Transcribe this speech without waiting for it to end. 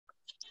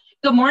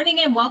Good morning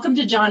and welcome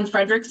to John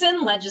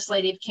Fredrickson,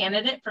 legislative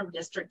candidate from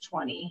District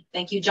 20.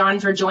 Thank you, John,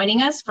 for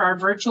joining us for our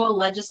virtual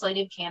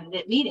legislative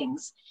candidate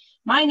meetings.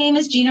 My name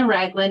is Gina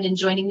Ragland, and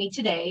joining me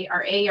today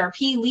are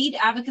AARP lead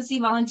advocacy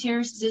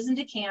volunteers Susan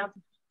DeCamp,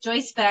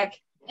 Joyce Beck,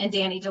 and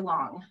Danny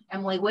DeLong.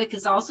 Emily Wick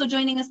is also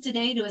joining us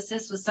today to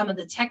assist with some of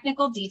the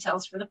technical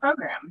details for the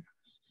program.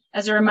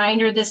 As a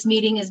reminder, this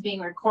meeting is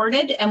being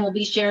recorded and will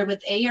be shared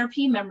with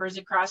AARP members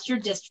across your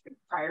district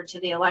prior to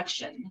the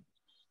election.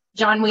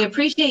 John, we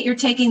appreciate your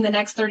taking the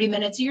next 30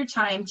 minutes of your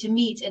time to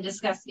meet and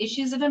discuss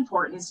issues of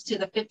importance to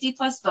the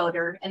 50-plus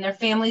voter and their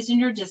families in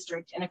your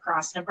district and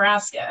across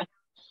Nebraska.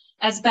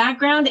 As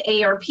background,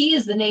 AARP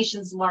is the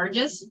nation's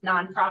largest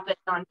nonprofit,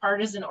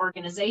 nonpartisan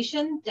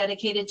organization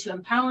dedicated to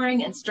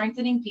empowering and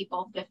strengthening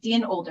people 50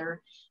 and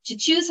older to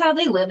choose how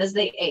they live as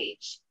they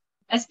age.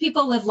 As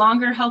people live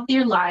longer,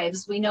 healthier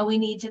lives, we know we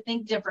need to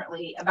think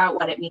differently about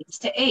what it means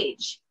to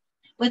age.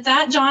 With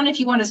that, John, if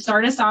you want to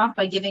start us off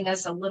by giving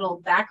us a little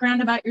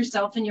background about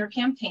yourself and your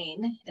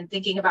campaign and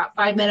thinking about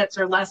 5 minutes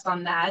or less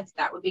on that,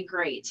 that would be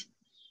great.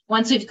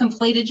 Once we've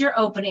completed your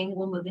opening,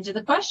 we'll move into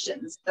the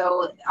questions.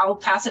 So I'll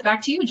pass it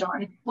back to you,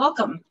 John.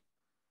 Welcome.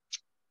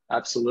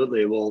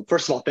 Absolutely. Well,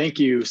 first of all, thank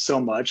you so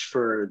much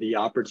for the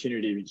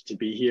opportunity to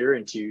be here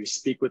and to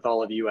speak with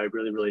all of you. I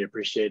really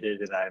appreciate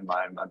it, and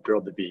I'm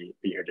thrilled to be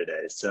here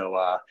today.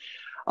 So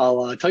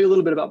I'll tell you a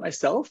little bit about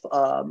myself.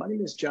 My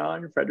name is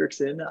John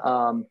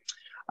Fredrickson.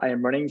 I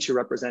am running to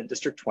represent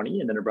District 20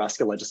 in the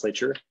Nebraska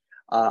Legislature.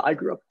 I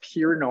grew up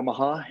here in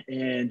Omaha,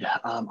 and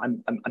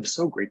I'm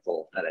so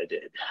grateful that I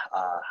did.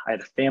 I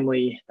had a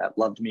family that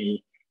loved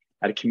me,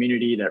 I had a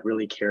community that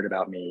really cared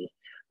about me,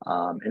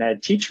 and I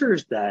had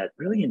teachers that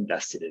really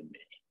invested in me.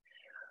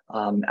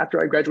 After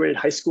I graduated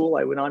high school,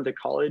 I went on to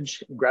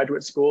college,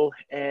 graduate school,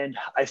 and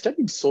I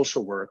studied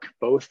social work,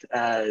 both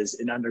as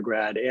an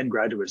undergrad and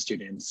graduate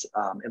student,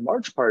 in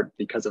large part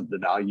because of the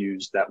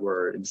values that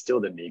were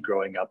instilled in me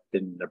growing up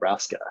in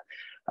Nebraska,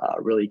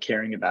 really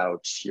caring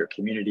about your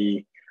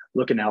community,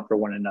 looking out for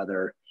one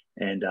another,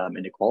 and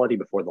equality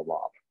before the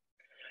law.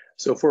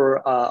 So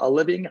for a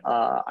living,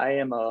 I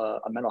am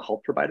a mental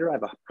health provider. I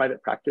have a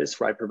private practice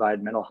where I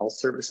provide mental health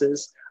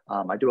services.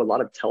 I do a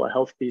lot of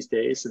telehealth these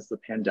days since the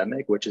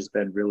pandemic, which has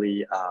been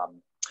really,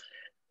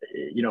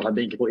 if I'm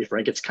being completely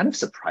frank, it's kind of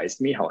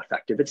surprised me how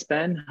effective it's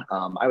been.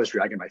 I was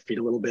dragging my feet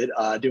a little bit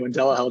doing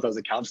telehealth as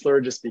a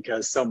counselor just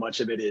because so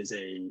much of it is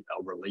a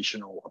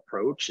relational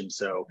approach. And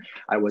so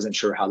I wasn't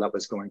sure how that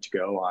was going to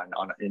go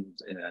in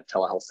a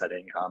telehealth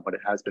setting, but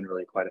it has been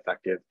really quite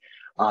effective.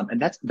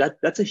 And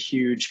that's a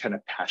huge kind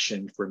of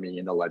passion for me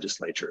in the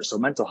legislature. So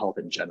mental health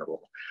in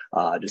general,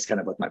 just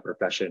kind of with my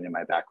profession and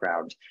my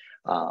background.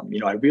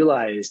 I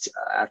realized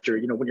after,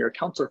 when you're a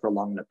counselor for a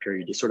long enough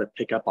period, you sort of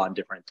pick up on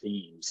different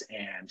themes.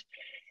 And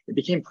it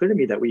became clear to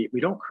me that we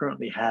don't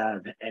currently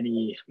have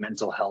any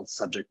mental health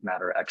subject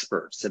matter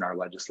experts in our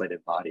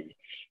legislative body.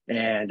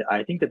 And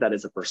I think that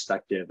is a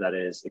perspective that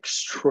is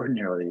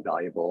extraordinarily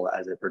valuable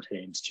as it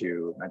pertains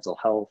to mental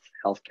health,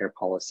 healthcare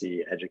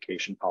policy,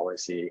 education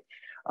policy,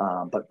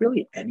 but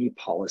really any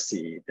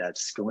policy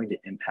that's going to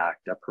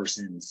impact a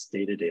person's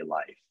day-to-day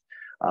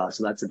life.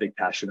 So that's a big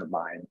passion of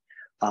mine.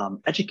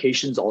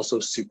 Education is also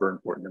super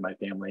important to my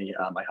family.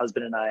 My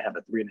husband and I have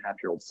a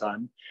 3.5-year-old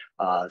son.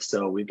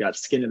 So we've got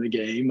skin in the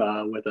game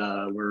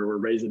we're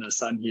raising a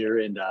son here,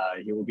 and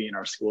he will be in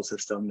our school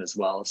system as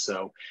well.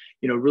 So,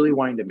 really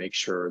wanting to make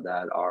sure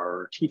that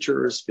our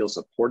teachers feel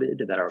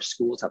supported, that our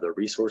schools have the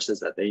resources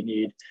that they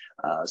need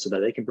so that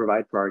they can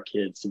provide for our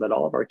kids, so that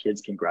all of our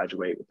kids can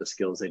graduate with the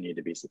skills they need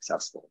to be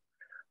successful.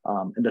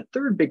 And the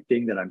third big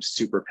thing that I'm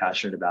super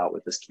passionate about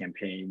with this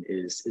campaign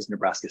is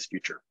Nebraska's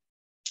future.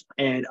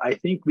 And I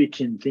think we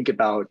can think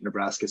about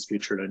Nebraska's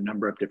future in a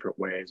number of different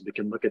ways. We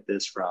can look at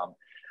this from,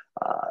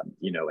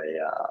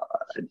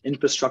 an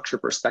infrastructure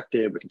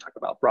perspective. We can talk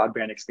about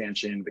broadband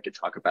expansion. We can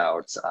talk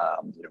about,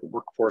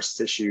 workforce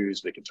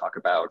issues. We can talk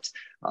about,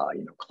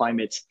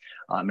 climate.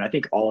 And I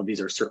think all of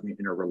these are certainly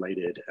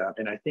interrelated.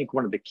 And I think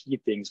one of the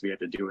key things we have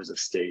to do as a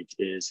state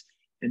is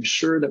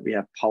ensure that we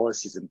have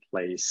policies in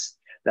place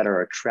that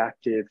are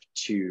attractive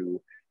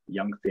to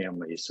young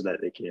families so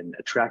that they can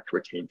attract,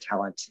 retain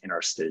talent in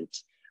our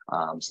state.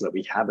 So that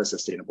we have a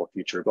sustainable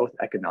future, both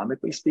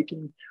economically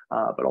speaking,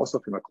 but also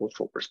from a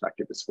cultural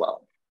perspective as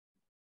well.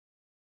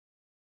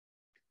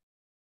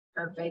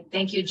 Perfect.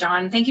 Thank you,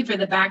 John. Thank you for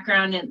the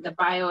background and the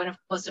bio, and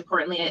most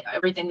importantly,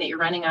 everything that you're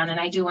running on. And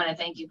I do want to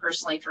thank you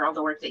personally for all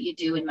the work that you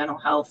do in mental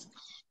health.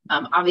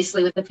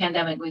 Obviously, with the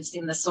pandemic, we've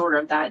seen the sort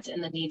of that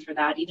and the need for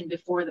that even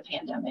before the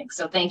pandemic.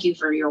 So thank you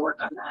for your work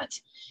on that.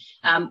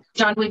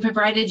 John, we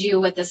provided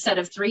you with a set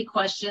of 3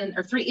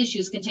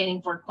 issues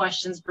containing 4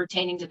 questions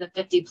pertaining to the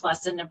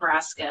 50-plus in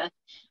Nebraska.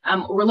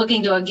 We're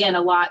looking to, again,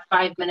 allot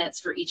 5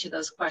 minutes for each of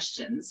those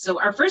questions. So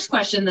our first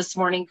question this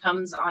morning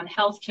comes on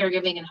health,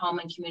 caregiving, and home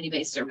and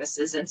community-based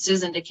services, and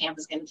Susan DeCamp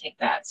is going to take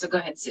that. So go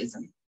ahead,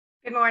 Susan.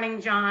 Good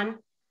morning, John.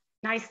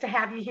 Nice to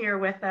have you here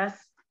with us.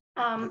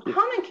 Home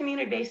and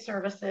community-based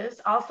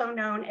services, also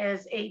known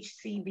as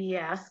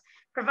HCBS,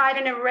 provide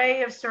an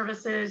array of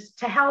services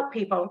to help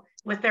people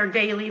with their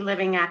daily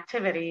living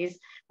activities,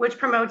 which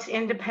promotes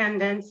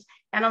independence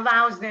and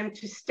allows them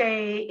to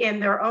stay in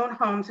their own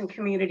homes and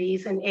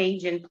communities and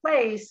age in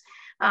place,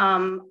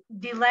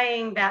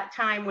 delaying that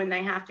time when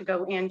they have to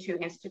go into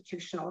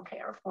institutional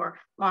care for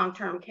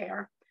long-term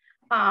care.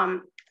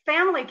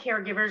 Family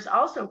caregivers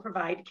also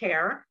provide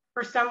care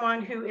for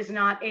someone who is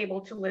not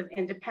able to live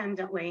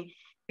independently.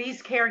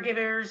 These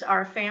caregivers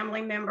are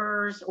family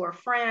members or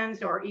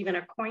friends or even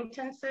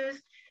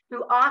acquaintances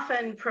who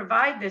often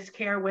provide this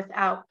care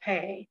without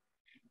pay.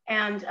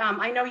 And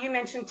I know you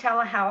mentioned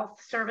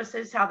telehealth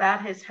services, how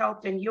that has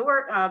helped in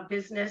your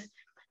business.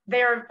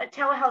 Their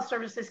telehealth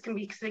services can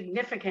be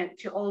significant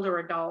to older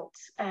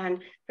adults,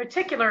 and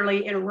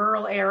particularly in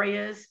rural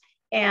areas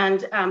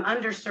and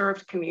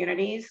underserved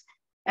communities.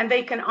 And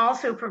they can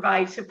also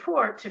provide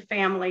support to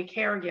family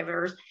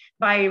caregivers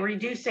by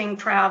reducing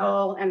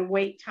travel and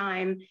wait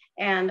time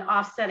and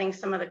offsetting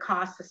some of the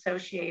costs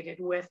associated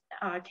with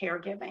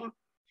caregiving.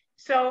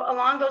 So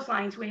along those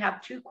lines, we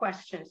have two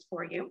questions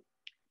for you.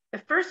 The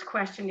first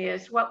question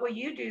is, what will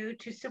you do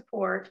to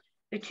support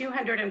the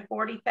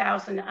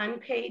 240,000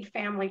 unpaid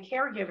family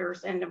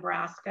caregivers in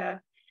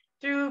Nebraska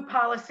through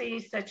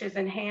policies such as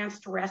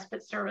enhanced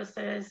respite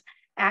services,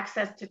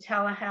 access to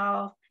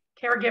telehealth,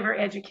 caregiver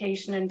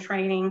education and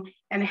training,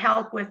 and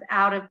help with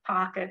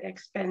out-of-pocket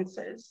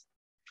expenses?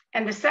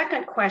 And the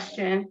second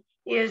question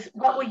is,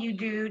 what will you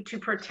do to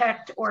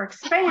protect or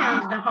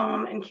expand the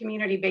home and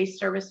community-based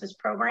services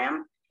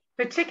program,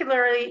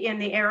 particularly in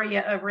the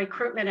area of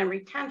recruitment and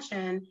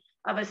retention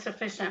of a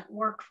sufficient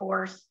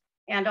workforce,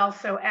 and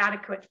also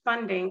adequate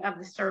funding of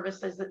the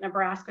services that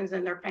Nebraskans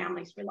and their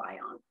families rely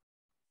on?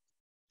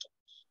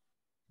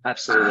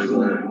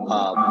 Absolutely.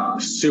 Well,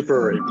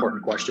 super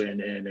important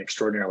question and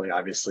extraordinarily,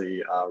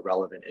 obviously,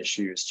 relevant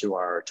issues to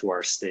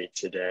our state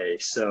today.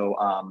 So,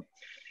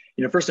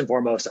 first and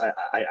foremost,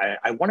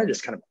 I want to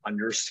just kind of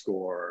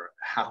underscore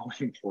how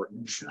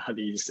important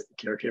these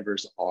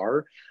caregivers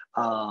are.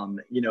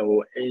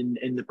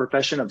 In the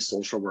profession of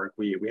social work,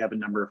 we have a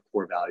number of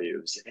core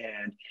values,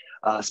 and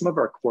some of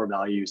our core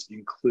values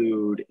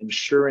include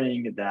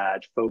ensuring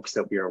that folks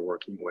that we are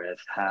working with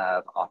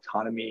have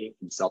autonomy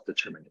and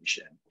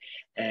self-determination.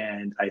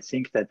 And I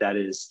think that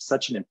is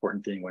such an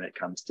important thing when it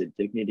comes to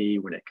dignity,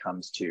 when it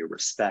comes to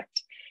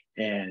respect.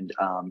 And,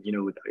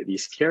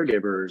 these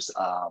caregivers,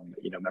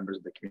 members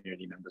of the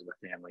community, members of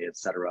the family, et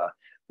cetera,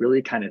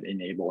 really kind of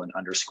enable and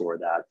underscore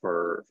that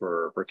for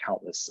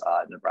countless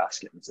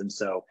Nebraskans. And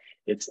so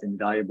it's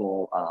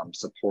invaluable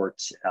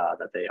support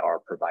that they are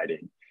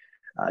providing.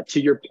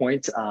 To your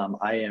point,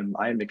 I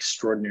am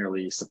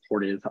extraordinarily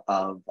supportive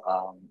of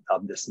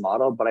this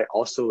model, but I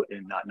also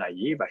am not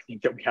naive. I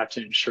think that we have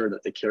to ensure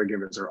that the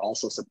caregivers are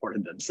also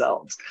supported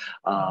themselves.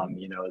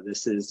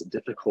 This is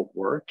difficult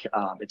work.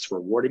 It's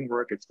rewarding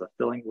work. It's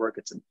fulfilling work.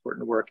 It's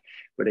important work,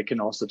 but it can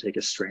also take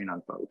a strain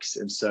on folks.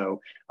 And so,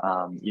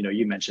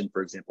 you mentioned,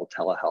 for example,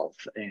 telehealth,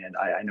 and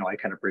I know I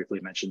kind of briefly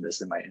mentioned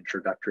this in my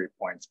introductory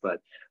points, but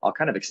I'll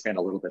kind of expand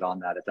a little bit on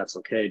that if that's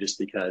okay, just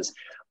because,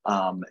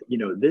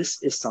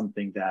 this is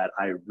something that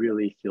I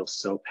really feel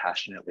so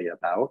passionately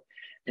about.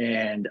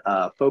 And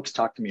folks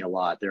talk to me a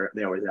lot.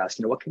 They always ask,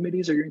 what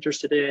committees are you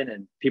interested in?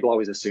 And people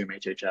always assume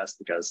HHS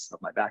because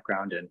of my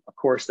background. And of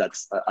course, that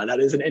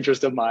is an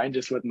interest of mine,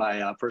 just with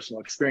my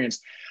personal experience.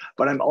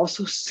 But I'm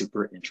also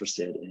super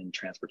interested in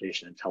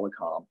transportation and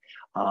telecom,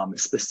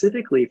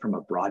 specifically from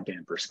a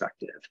broadband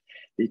perspective,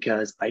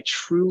 because I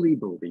truly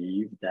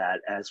believe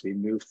that as we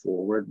move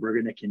forward, we're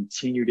going to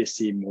continue to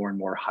see more and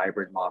more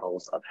hybrid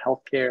models of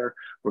healthcare.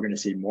 We're going to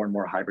see more and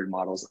more hybrid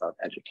models of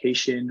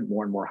education,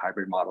 more and more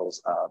hybrid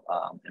models of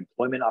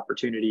employment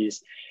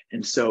opportunities.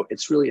 And so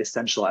it's really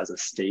essential as a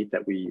state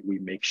that we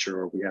make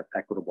sure we have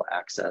equitable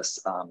access,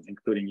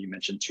 including, you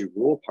mentioned, to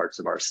rural parts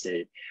of our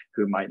state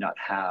who might not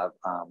have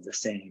the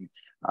same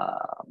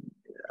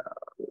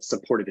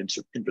supportive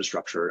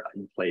infrastructure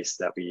in place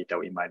that we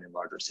might in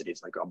larger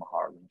cities like Omaha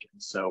or Lincoln.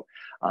 So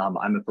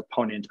I'm a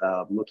proponent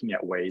of looking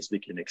at ways we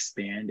can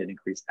expand and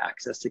increase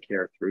access to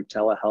care through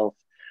telehealth.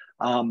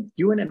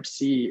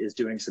 UNMC is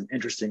doing some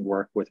interesting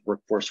work with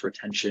workforce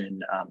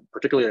retention,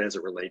 particularly as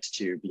it relates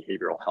to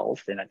behavioral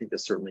health. And I think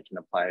this certainly can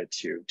apply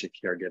to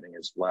caregiving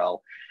as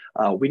well.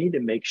 We need to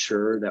make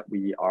sure that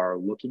we are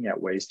looking at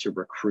ways to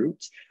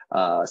recruit.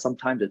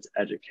 Sometimes it's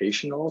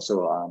educational,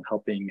 so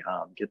helping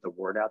get the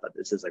word out that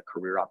this is a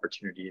career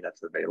opportunity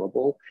that's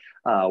available.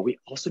 We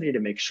also need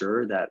to make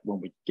sure that when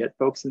we get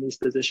folks in these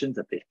positions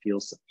that they feel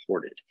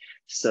supported.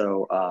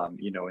 So,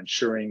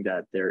 ensuring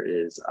that there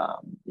is,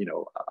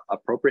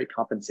 appropriate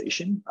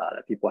compensation,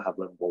 that people have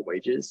livable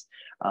wages,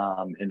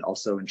 and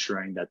also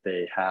ensuring that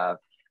they have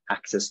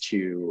access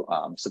to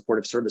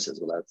supportive services,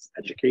 whether that's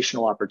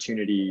educational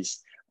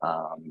opportunities.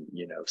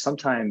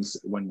 Sometimes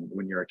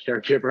when you're a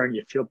caregiver and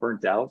you feel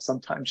burnt out,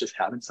 sometimes just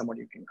having someone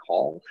you can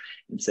call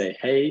and say,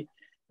 hey,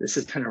 this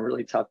has been a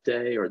really tough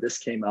day, or this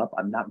came up,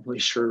 I'm not really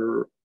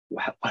sure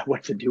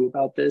what to do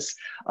about this.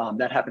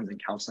 That happens in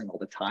counseling all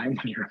the time.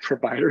 When you're a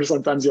provider,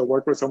 sometimes you'll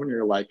work with someone,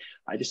 you're like,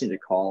 I just need to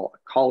call a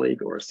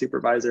colleague or a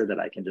supervisor that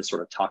I can just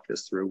sort of talk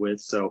this through with.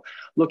 So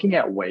looking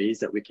at ways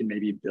that we can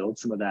maybe build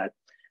some of that,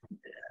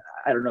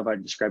 I don't know if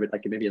I'd describe it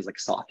like maybe as like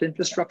soft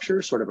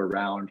infrastructure, sort of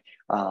around,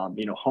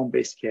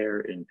 home-based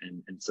care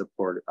and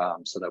support,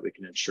 so that we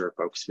can ensure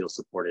folks feel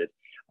supported,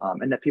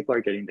 and that people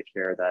are getting the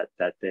care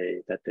that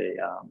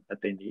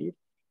they need,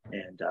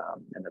 and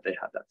that they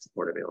have that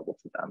support available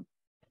to them.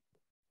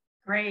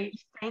 Great,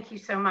 thank you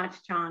so much,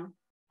 John.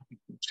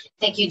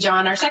 Thank you,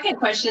 John. Our second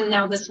question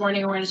now this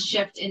morning, we're going to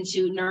shift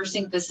into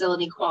nursing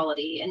facility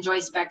quality, and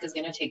Joyce Beck is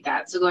going to take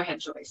that. So go ahead,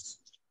 Joyce.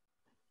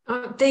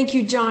 Thank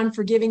you, John,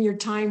 for giving your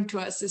time to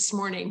us this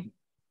morning.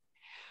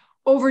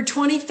 Over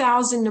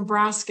 20,000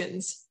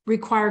 Nebraskans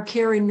require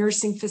care in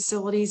nursing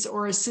facilities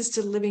or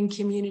assisted living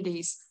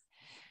communities.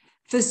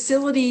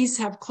 Facilities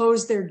have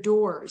closed their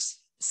doors,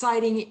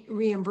 citing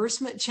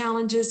reimbursement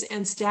challenges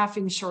and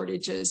staffing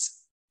shortages.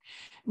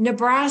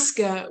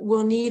 Nebraska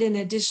will need an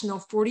additional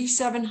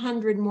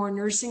 4,700 more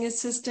nursing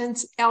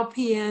assistants,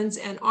 LPNs,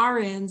 and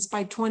RNs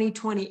by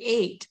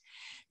 2028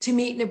 to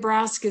meet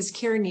Nebraska's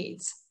care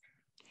needs.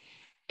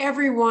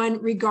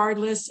 Everyone,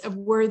 regardless of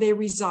where they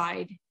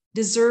reside,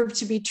 deserve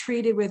to be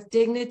treated with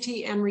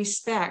dignity and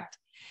respect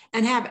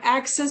and have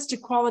access to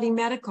quality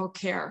medical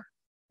care.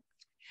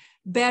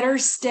 Better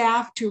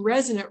staff to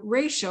resident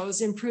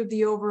ratios improve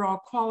the overall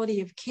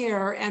quality of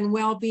care and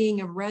well-being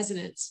of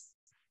residents.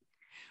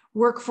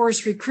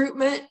 Workforce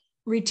recruitment,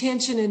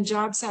 retention, and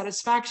job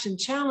satisfaction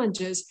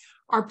challenges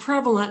are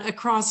prevalent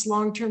across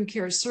long-term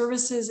care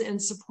services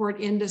and support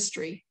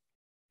industry.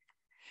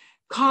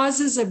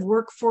 Causes of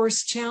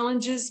workforce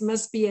challenges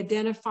must be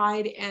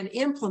identified and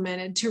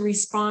implemented to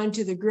respond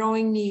to the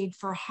growing need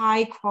for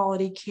high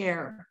quality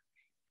care.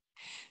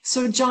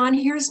 So, John,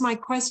 here's my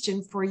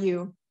question for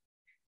you.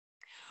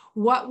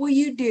 What will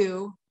you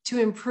do to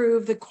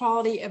improve the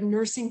quality of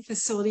nursing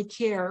facility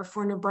care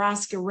for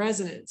Nebraska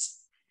residents,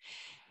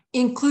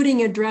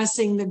 including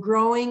addressing the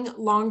growing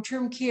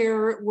long-term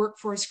care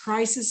workforce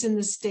crisis in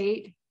the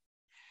state,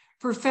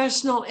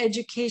 professional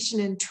education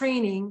and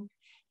training,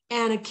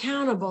 and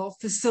accountable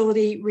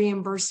facility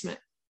reimbursement?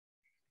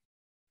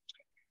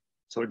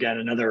 So again,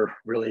 another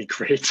really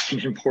great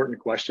and important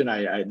question.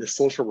 The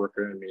social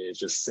worker in me is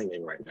just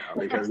singing right now,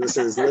 because this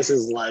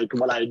is like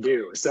what I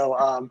do.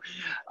 So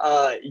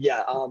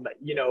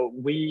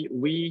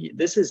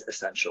this is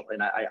essential.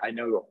 And I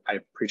know I'm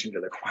preaching to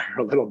the choir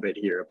a little bit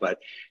here, but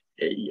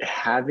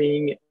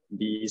having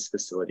these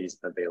facilities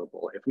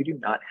available, if we do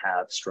not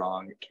have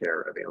strong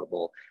care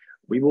available,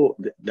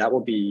 that will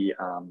be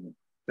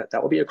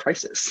a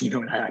crisis.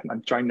 And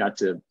I'm trying not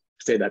to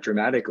say that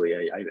dramatically.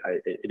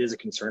 It is a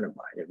concern of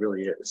mine. It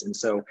really is. And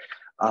so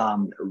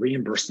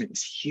reimbursement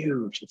is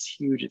huge. It's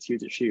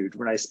huge.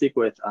 When I speak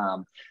with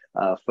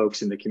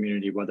folks in the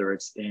community, whether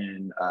it's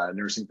in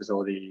nursing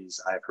facilities,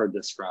 I've heard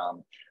this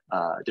from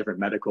different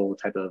medical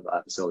type of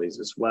facilities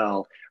as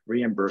well.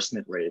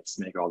 Reimbursement rates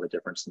make all the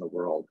difference in the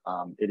world.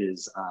 It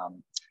is,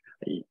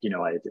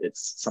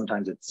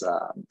 sometimes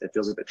it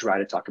feels a bit dry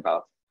to talk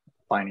about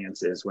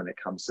finances when it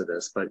comes to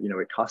this, but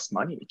it costs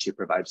money to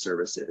provide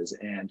services,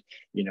 and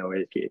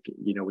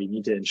we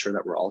need to ensure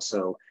that we're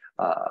also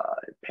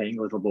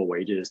paying livable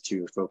wages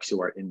to folks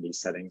who are in these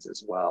settings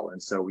as well.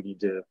 And so we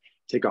need to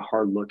take a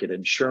hard look at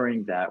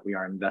ensuring that we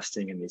are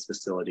investing in these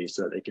facilities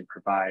so that they can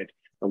provide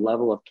the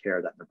level of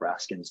care that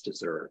Nebraskans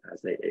deserve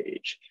as they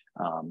age,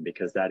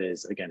 because that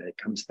is, again, it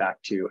comes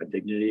back to a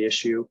dignity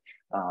issue,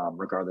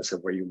 regardless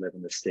of where you live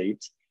in the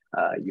state.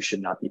 You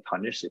should not be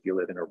punished if you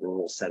live in a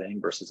rural setting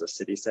versus a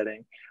city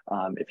setting.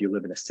 If you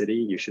live in a city,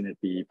 you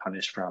shouldn't be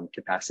punished from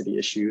capacity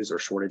issues or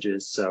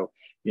shortages. So,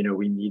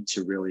 we need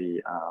to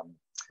really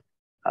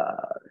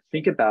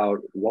think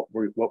about what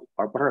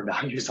our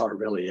values are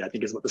really, I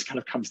think, is what this kind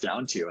of comes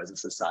down to as a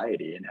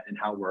society, and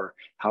how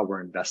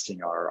we're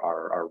investing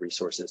our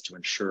resources to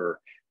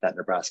ensure that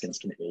Nebraskans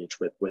can age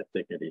with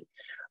dignity.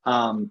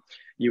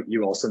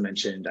 You also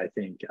mentioned, I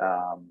think,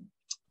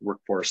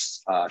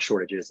 workforce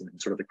shortages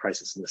and sort of the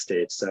crisis in the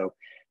state. So,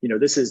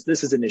 this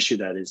is an issue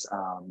that is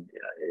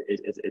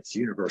it's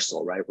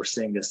universal, right? We're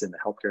seeing this in the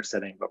healthcare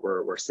setting, but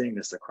we're seeing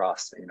this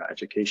across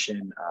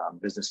education,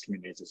 business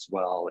communities as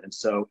well. And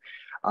so,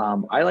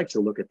 I like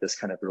to look at this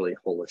kind of really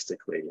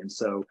holistically. And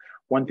so,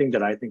 one thing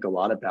that I think a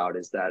lot about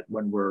is that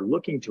when we're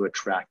looking to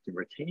attract and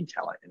retain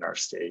talent in our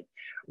state,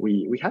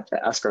 we have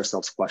to ask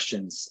ourselves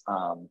questions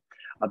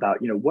about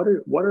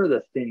what are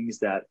the things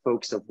that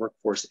folks of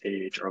workforce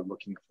age are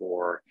looking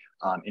for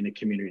in a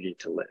community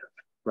to live,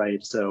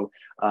 right? So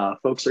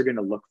folks are going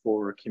to look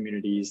for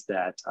communities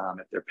that,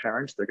 if they're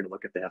parents, they're going to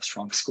look if they have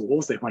strong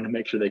schools. They want to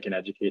make sure they can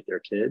educate their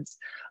kids.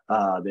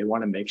 They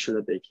want to make sure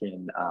that they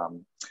can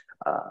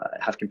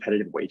have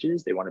competitive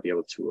wages. They want to be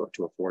able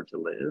to afford to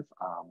live.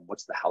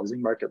 What's the housing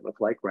market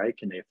look like, right?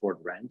 Can they afford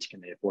rent?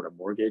 Can they afford a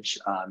mortgage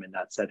in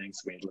that setting?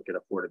 So we need to look at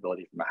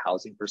affordability from a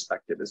housing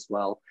perspective as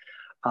well.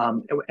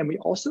 And we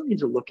also need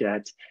to look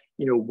at,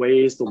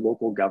 ways the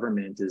local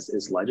government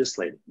is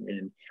legislating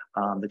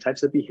and the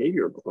types of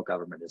behavior local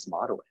government is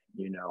modeling.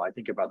 I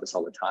think about this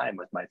all the time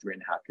with my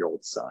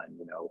 3.5-year-old son.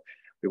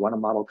 We want to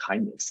model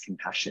kindness,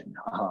 compassion,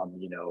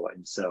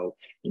 and so,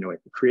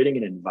 creating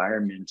an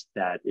environment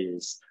that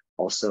is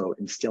also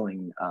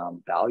instilling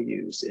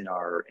values in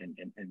our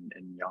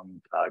in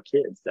young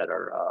kids that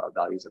are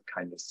values of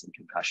kindness and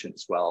compassion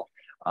as well.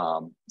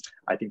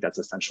 I think that's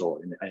essential,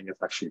 and I think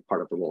it's actually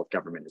part of the role of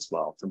government as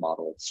well to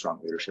model strong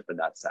leadership in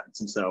that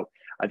sense. And so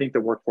I think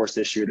the workforce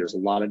issue, there's a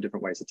lot of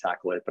different ways to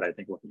tackle it, but I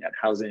think looking at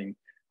housing,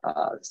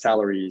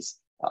 salaries,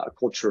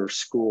 culture,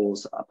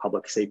 schools,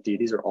 public safety,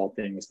 these are all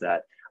things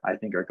that I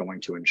think are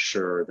going to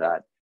ensure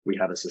that we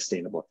have a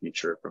sustainable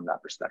future from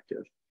that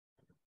perspective.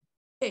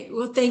 Okay,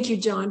 well, thank you,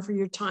 John, for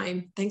your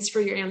time. Thanks for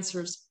your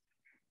answers.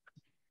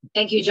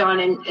 Thank you, John,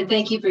 and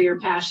thank you for your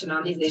passion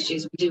on these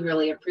issues. We do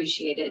really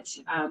appreciate it.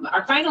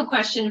 Our final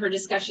question for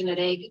discussion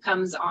today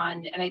comes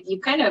on, and you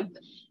kind of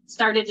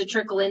started to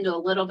trickle into a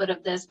little bit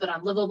of this, but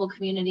on livable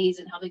communities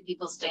and helping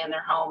people stay in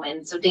their home.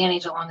 And so Danny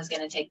Geelong is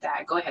going to take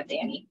that. Go ahead,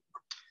 Danny.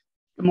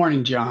 Good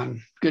morning,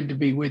 John. Good to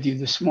be with you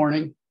this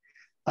morning.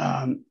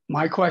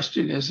 My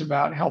question is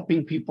about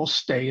helping people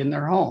stay in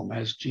their home,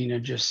 as Gina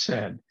just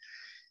said.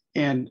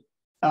 And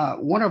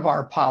one of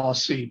our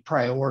policy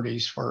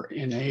priorities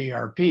in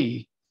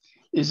AARP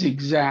is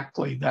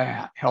exactly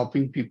that,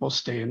 helping people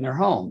stay in their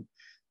home.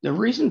 The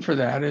reason for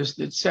that is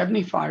that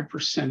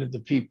 75% of the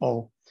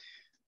people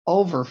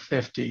over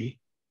 50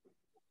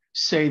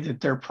 say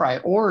that their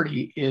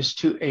priority is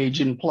to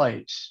age in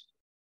place.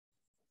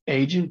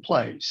 Age in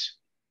place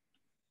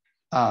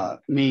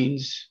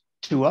means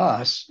to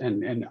us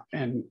and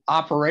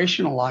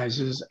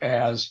operationalizes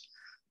as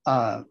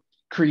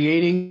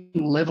creating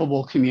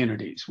livable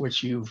communities,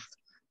 which you've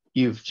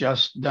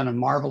just done a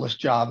marvelous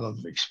job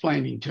of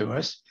explaining to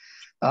us,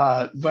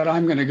 but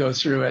I'm going to go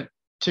through it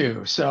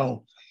too.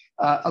 So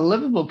a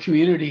livable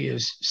community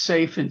is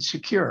safe and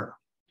secure.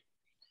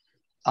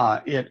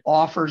 It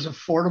offers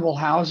affordable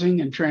housing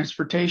and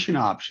transportation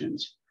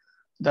options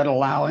that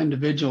allow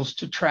individuals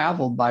to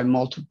travel by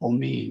multiple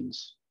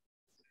means.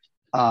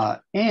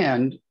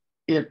 And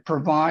it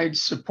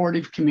provides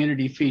supportive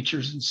community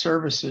features and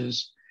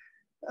services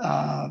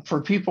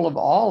for people of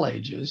all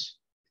ages.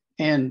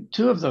 And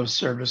two of those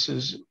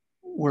services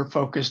we're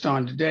focused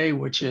on today,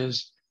 which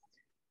is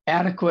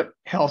adequate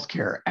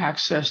healthcare,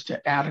 access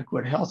to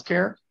adequate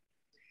healthcare.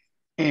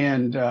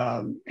 And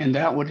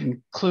that would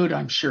include,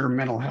 I'm sure,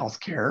 mental health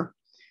care.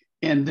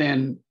 And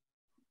then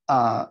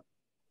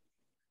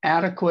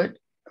adequate,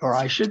 or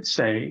I should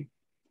say,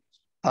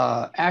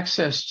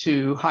 access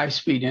to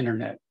high-speed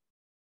internet.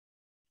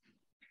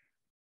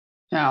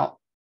 Now,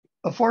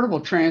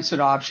 affordable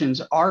transit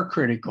options are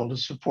critical to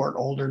support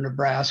older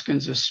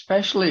Nebraskans,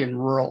 especially in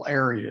rural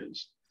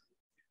areas.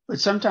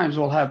 But sometimes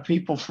we'll have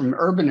people from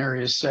urban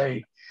areas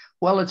say,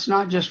 well, it's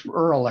not just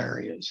rural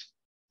areas.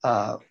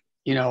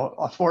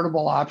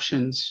 Affordable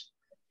options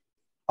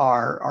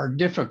are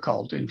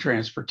difficult in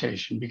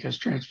transportation because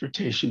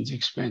transportation is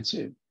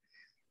expensive.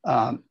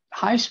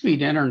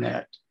 High-speed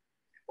internet,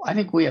 I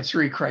think we have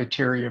 3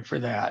 criteria for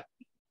that.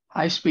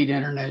 High-speed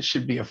internet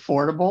should be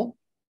affordable,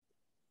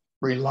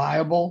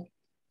 reliable,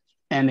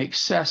 and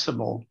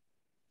accessible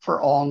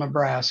for all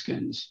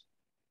Nebraskans.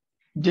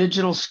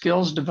 Digital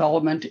skills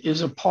development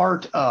is a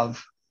part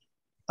of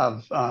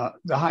the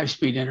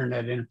high-speed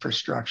internet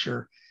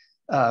infrastructure.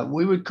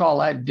 We would call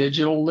that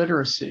digital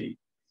literacy.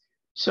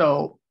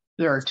 So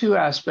there are 2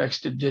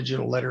 aspects to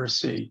digital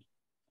literacy.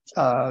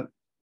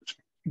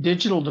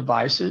 Digital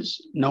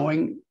devices,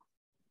 knowing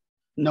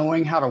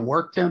how to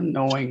work them,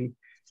 knowing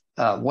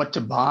what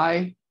to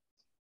buy,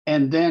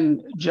 and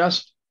then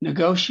just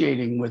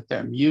negotiating with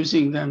them,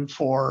 using them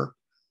for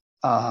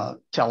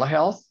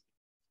telehealth,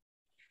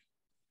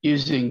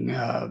 using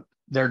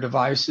their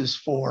devices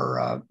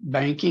for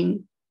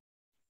banking,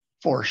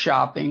 for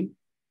shopping,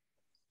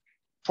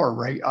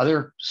 for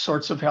other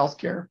sorts of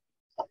healthcare.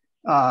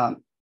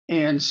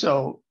 And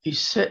so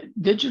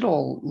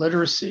digital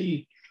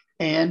literacy,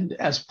 and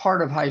as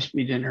part of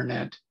high-speed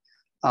internet,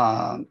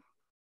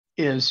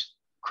 is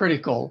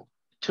critical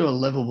to a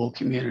livable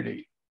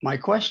community. My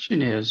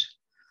question is,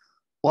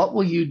 what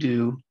will you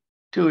do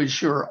to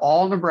ensure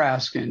all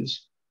Nebraskans,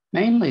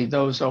 mainly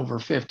those over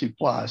 50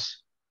 plus,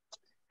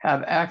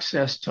 have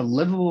access to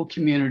livable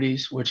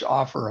communities which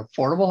offer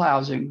affordable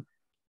housing,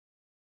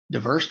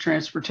 diverse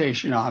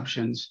transportation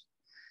options,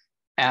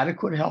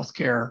 adequate health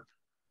care,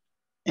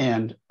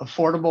 and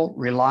affordable,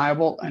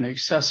 reliable, and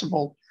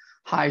accessible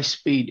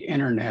high-speed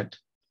internet,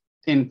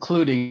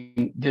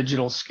 including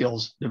digital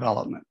skills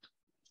development?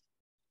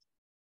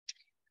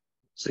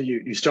 So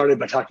you started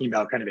by talking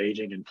about kind of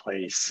aging in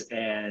place.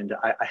 And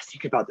I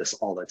think about this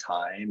all the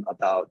time,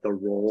 about the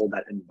role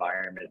that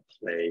environment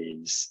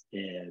plays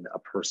in a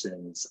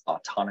person's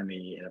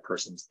autonomy, in a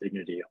person's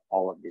dignity,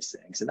 all of these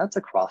things. And that's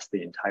across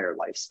the entire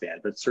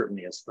lifespan, but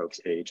certainly as folks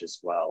age as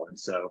well. And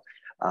so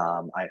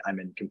I'm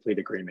in complete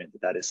agreement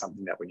that that is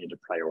something that we need to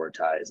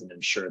prioritize and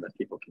ensure that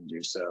people can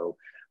do so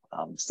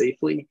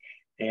safely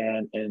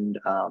and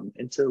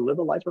to live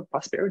a life of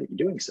prosperity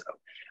doing so.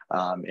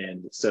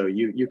 And so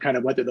you kind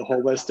of went through the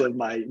whole list of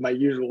my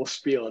usual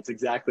spiel. It's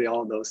exactly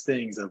all of those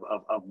things of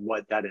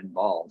what that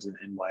involves and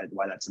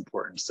why that's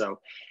important. So,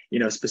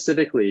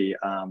 specifically,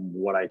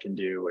 what I can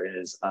do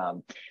is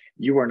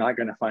you are not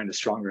going to find a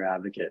stronger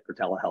advocate for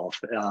telehealth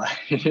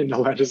in the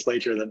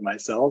legislature than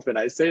myself. And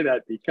I say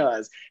that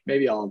because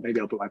maybe I'll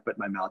put my foot in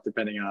my mouth,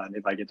 depending on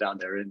if I get down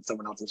there and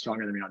someone else is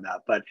stronger than me on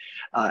that. But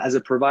as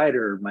a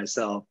provider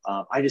myself,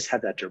 I just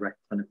had that direct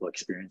clinical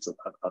experience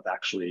of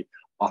actually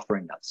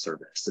offering that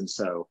service. And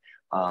so,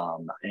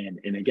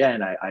 and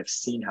again, I've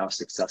seen how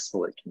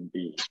successful it can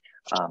be.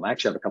 I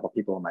actually have a couple of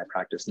people in my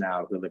practice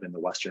now who live in the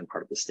western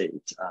part of the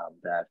state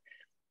that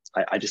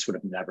I just would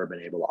have never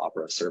been able to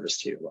offer a service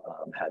to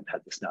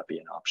had this not be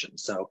an option.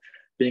 So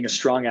being a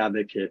strong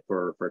advocate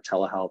for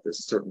telehealth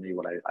is certainly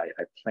what I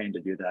plan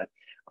to do that.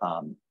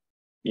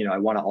 I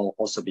want to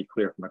also be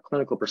clear from a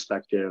clinical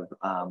perspective.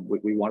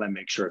 We want to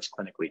make sure it's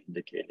clinically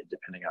indicated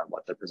depending on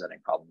what the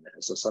presenting problem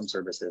is. So some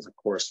services, of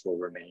course, will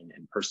remain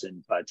in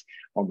person, but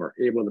when we're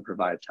able to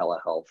provide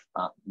telehealth,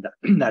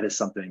 that is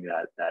something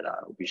that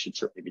we should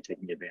certainly be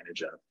taking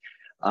advantage of.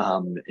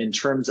 In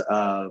terms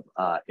of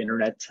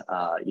internet,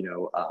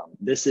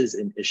 this is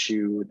an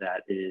issue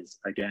that is,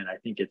 again, I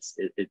think it's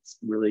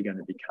really going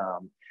to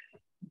become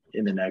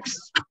in the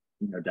next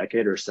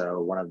decade or so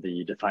one of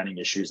the defining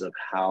issues of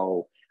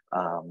how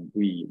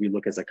we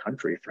look as a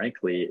country,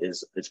 frankly,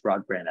 is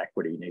broadband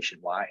equity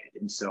nationwide.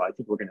 And so I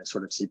think we're going to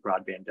sort of see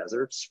broadband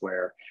deserts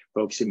where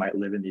folks who might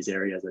live in these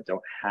areas that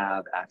don't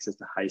have access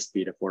to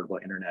high-speed,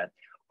 affordable internet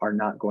are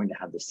not going to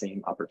have the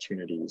same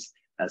opportunities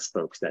as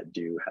folks that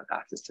do have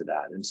access to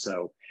that. And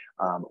so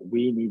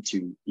we need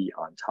to be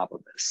on top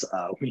of this.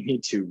 We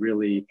need to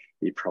really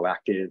be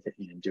proactive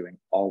in doing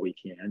all we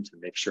can to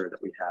make sure that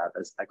we have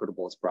as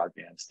equitable as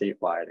broadband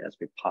statewide as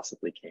we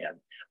possibly can,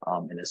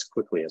 and as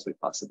quickly as we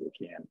possibly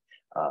can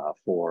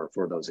for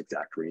those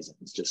exact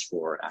reasons, just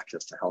for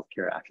access to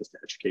healthcare, access to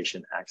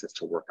education, access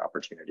to work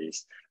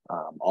opportunities,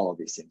 all of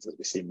these things as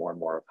we see more and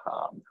more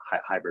of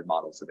hybrid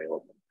models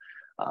available.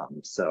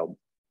 So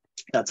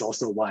that's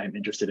also why I'm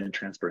interested in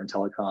transport and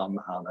telecom.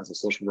 As a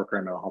social worker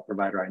and mental health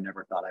provider, I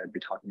never thought I would be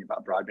talking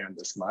about broadband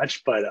this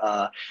much, but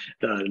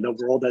the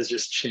world has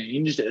just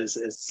changed as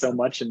so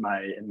much in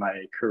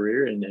my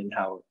career and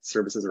how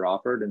services are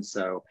offered. And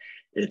so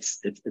it's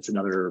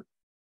another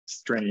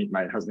strain.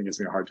 My husband gives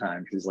me a hard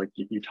time because he's like,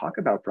 you talk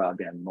about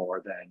broadband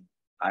more than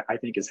I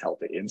think is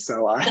healthy. And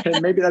so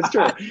and maybe that's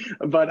true,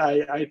 but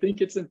I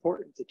think it's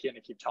important to kind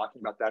of keep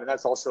talking about that. And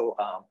that's also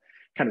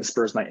kind of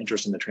spurs my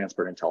interest in the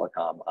transport and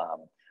telecom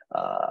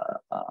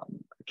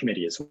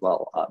committee as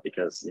well,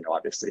 because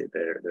obviously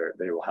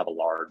they will have a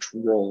large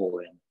role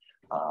in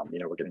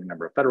we're getting a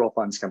number of federal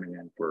funds coming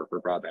in for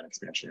broadband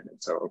expansion,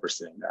 and so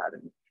overseeing that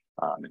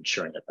and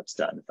ensuring that that's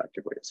done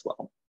effectively as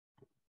well.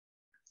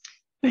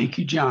 Thank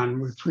you,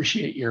 John. We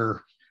appreciate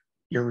your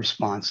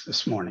response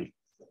this morning.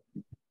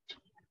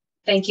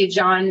 Thank you,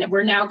 John.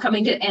 We're now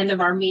coming to the end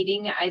of our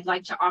meeting. I'd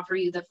like to offer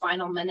you the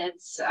final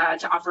minutes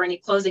to offer any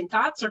closing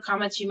thoughts or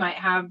comments you might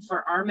have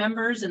for our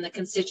members and the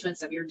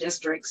constituents of your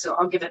district. So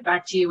I'll give it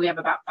back to you. We have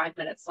about 5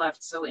 minutes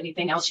left. So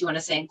anything else you want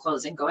to say in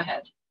closing, go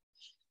ahead.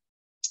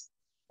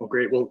 Well,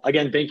 great. Well,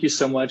 again, thank you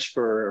so much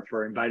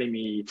for inviting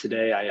me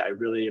today. I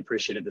really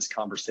appreciated this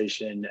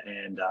conversation,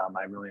 and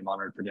I'm really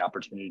honored for the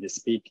opportunity to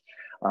speak.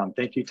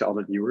 Thank you to all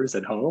the viewers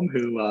at home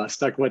who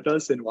stuck with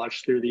us and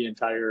watched through the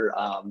entire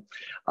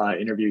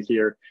interview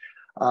here.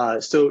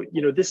 So,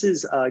 this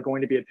is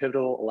going to be a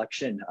pivotal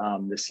election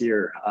this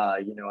year.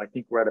 I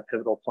think we're at a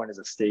pivotal point as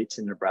a state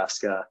in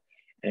Nebraska.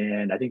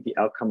 And I think the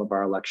outcome of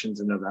our elections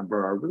in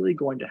November are really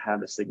going to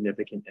have a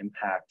significant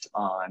impact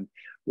on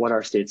what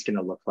our state's going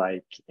to look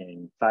like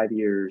in 5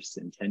 years,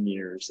 in 10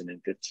 years, and in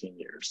 15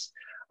 years.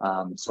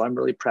 So I'm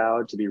really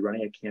proud to be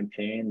running a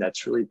campaign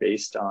that's really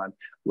based on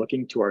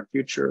looking to our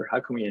future. How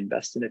can we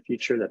invest in a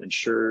future that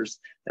ensures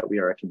that we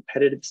are a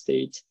competitive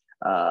state,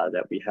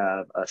 that we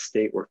have a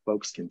state where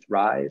folks can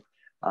thrive,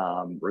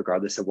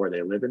 regardless of where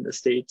they live in the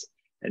state,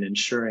 and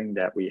ensuring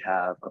that we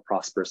have a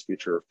prosperous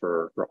future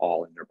for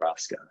all in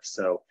Nebraska.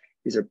 So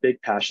these are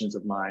big passions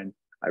of mine.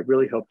 I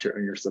really hope to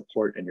earn your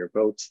support and your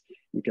vote.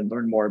 You can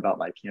learn more about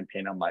my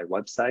campaign on my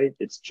website.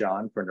 It's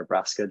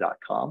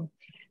johnfornebraska.com.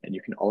 And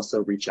you can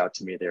also reach out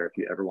to me there if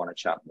you ever want to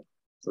chat with me.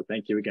 So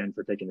thank you again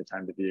for taking the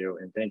time to view,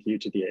 and thank you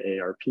to the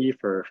AARP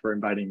for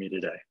inviting me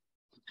today.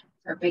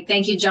 Perfect.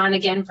 Thank you, John,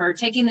 again, for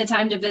taking the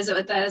time to visit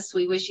with us.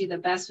 We wish you the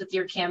best with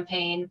your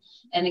campaign.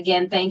 And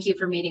again, thank you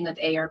for meeting with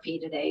AARP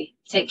today.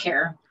 Take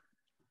care.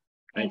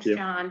 Thanks,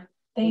 John.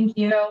 Thank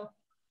you.